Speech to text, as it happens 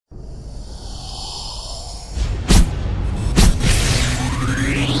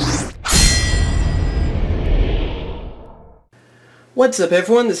What's up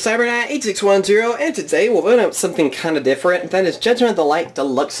everyone, this is CyberKnight 8610 and today we'll open up something kind of different. That is Judgement the Light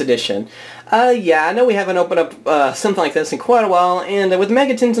Deluxe Edition. Yeah, I know we haven't opened up something like this in quite a while, and with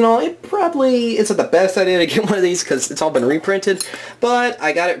Megatins and all, it probably isn't the best idea to get one of these because it's all been reprinted, but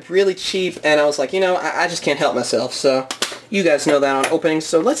I got it really cheap and I was like, you know, I just can't help myself, so you guys know that on openings,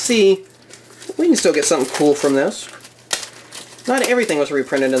 so let's see. We can still get something cool from this. Not everything was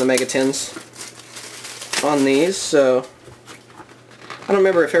reprinted in the Megatins on these, so I don't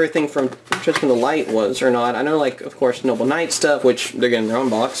remember if everything from Judgement the Light was or not. I know, like, of course, Noble Knight stuff, which they're getting their own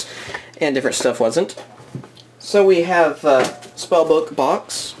box, and different stuff wasn't. So we have Spellbook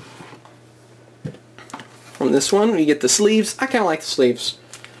box. From this one, you get the sleeves. I kind of like the sleeves.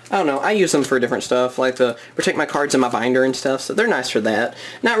 I don't know, I use them for different stuff, like to protect my cards in my binder and stuff, so they're nice for that.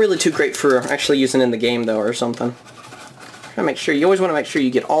 Not really too great for actually using in the game, though, or something. Try to make sure, you always want to make sure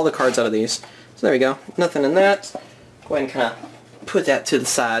you get all the cards out of these. So there we go, nothing in that. Go ahead and kind of put that to the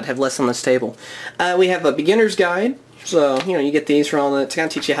side, have less on this table. We have a beginner's guide, so you know, you get these for all the, to kind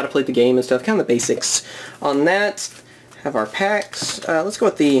of teach you how to play the game and stuff, kind of the basics on that. Have our packs. Let's go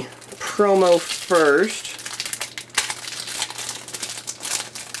with the promo first.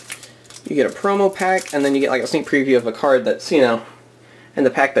 You get a promo pack, and then you get like a sneak preview of a card that's, you know, in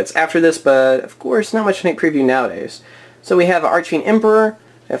the pack that's after this, but of course not much sneak preview nowadays. So we have Archfiend Emperor,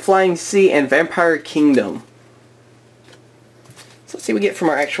 a Flying Sea, and Vampire Kingdom. So let's see what we get from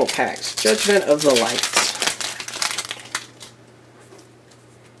our actual packs. Judgement of the Light.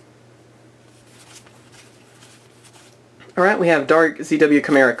 Alright, we have Dark ZW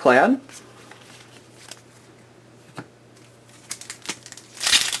Chimera Clad.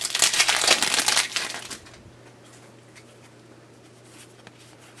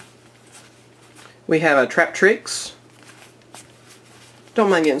 We have Trap Tricks. Don't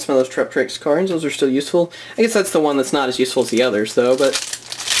mind getting some of those Trap Tricks cards, those are still useful. I guess that's the one that's not as useful as the others though, but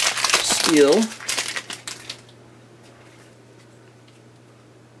still.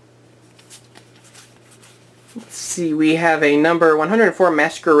 Let's see, we have a number 104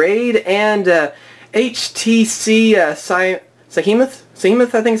 Masquerade and HTC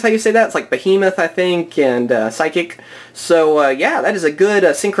Behemoth, I think is how you say that. It's like Behemoth, I think, and Psychic. So yeah, that is a good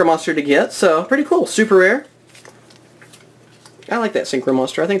Synchro Monster to get, so pretty cool. Super rare. I like that Synchro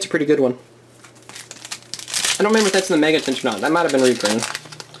Monster. I think it's a pretty good one. I don't remember if that's in the Megatins or not. That might have been reprinted.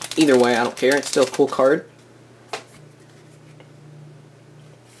 Either way, I don't care. It's still a cool card.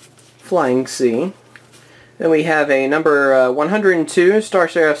 Flying Sea. Then we have a number 102 Star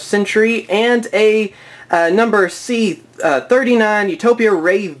Seraph Sentry and a number C39 Utopia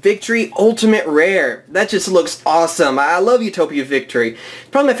Ray Victory Ultimate Rare. That just looks awesome. I love Utopia Victory.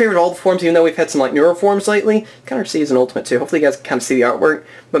 Probably my favorite of all the forms, even though we've had some like newer forms lately. Kind of see as an Ultimate too. Hopefully you guys can kind of see the artwork.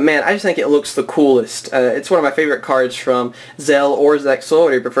 But man, I just think it looks the coolest. It's one of my favorite cards from Zell or Zexal,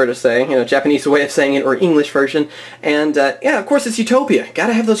 whatever you prefer to say. You know, Japanese way of saying it, or English version. And yeah, of course it's Utopia.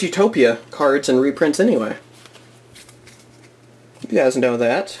 Gotta have those Utopia cards and reprints anyway. You guys know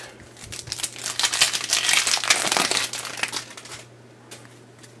that.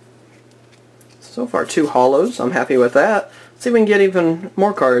 So far, 2 hollows. I'm happy with that. Let's see if we can get even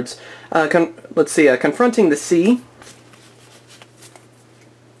more cards. Let's see, Confronting the Sea.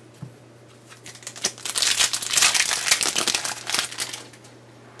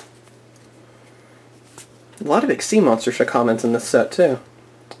 A lot of Sea Monsters should comment in this set, too.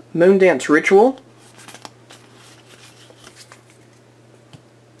 Moondance Ritual.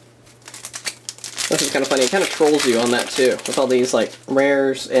 This is kind of funny. It kind of trolls you on that too, with all these like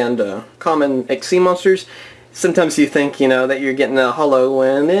rares and common Sea Monsters. Sometimes you think, you know, that you're getting a holo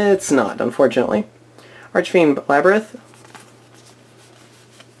when it's not, unfortunately. Archfiend Labyrinth.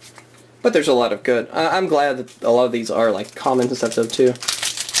 But there's a lot of good. I'm glad that a lot of these are like common and stuff too.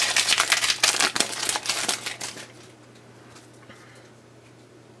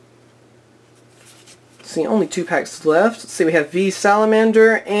 See, only 2 packs left. Let's see, we have V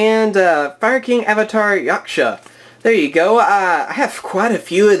Salamander and Fire King Avatar Yaksha. There you go. I have quite a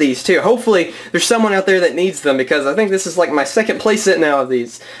few of these too. Hopefully there's someone out there that needs them, because I think this is like my second playset now of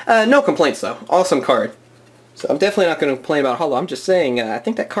these. No complaints though. Awesome card. So I'm definitely not going to complain about holo. I'm just saying, I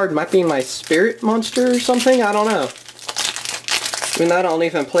think that card might be my spirit monster or something. I don't know. Even though I don't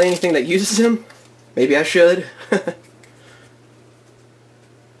even play anything that uses him. Maybe I should.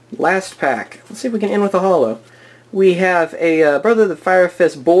 Last pack. Let's see if we can end with a holo. We have a Brother of the Fire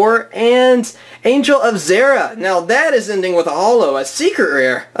Fist Boar and Angel of Zera. Now that is ending with a holo, a secret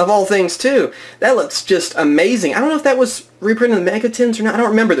rare of all things too. That looks just amazing. I don't know if that was reprinted in the Megatins or not. I don't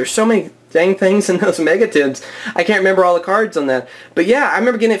remember. There's so many dang things in those Megatins. I can't remember all the cards on that. But yeah, I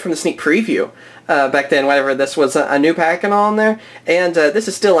remember getting it from the sneak preview back then, whenever this was a new pack and all in there. And this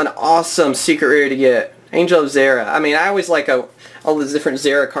is still an awesome secret rare to get. Angel of Zera. I mean, I always like all the different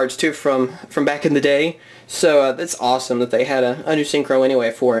Zera cards too from back in the day. So that's awesome that they had a new synchro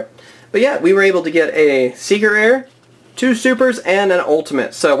anyway for it. But yeah, we were able to get a secret rare, 2 supers, and an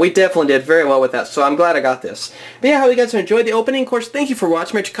ultimate. So we definitely did very well with that. So I'm glad I got this. But yeah, I hope you guys enjoyed the opening. Of course, thank you for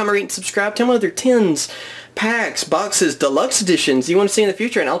watching. Make sure to comment, rate, and subscribe. Tell me what other tins, packs, boxes, deluxe editions you want to see in the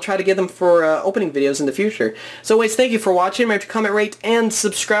future, and I'll try to get them for opening videos in the future. So anyways, thank you for watching. Make sure to comment, rate, and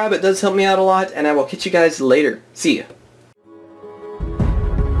subscribe. It does help me out a lot, and I will catch you guys later. See ya.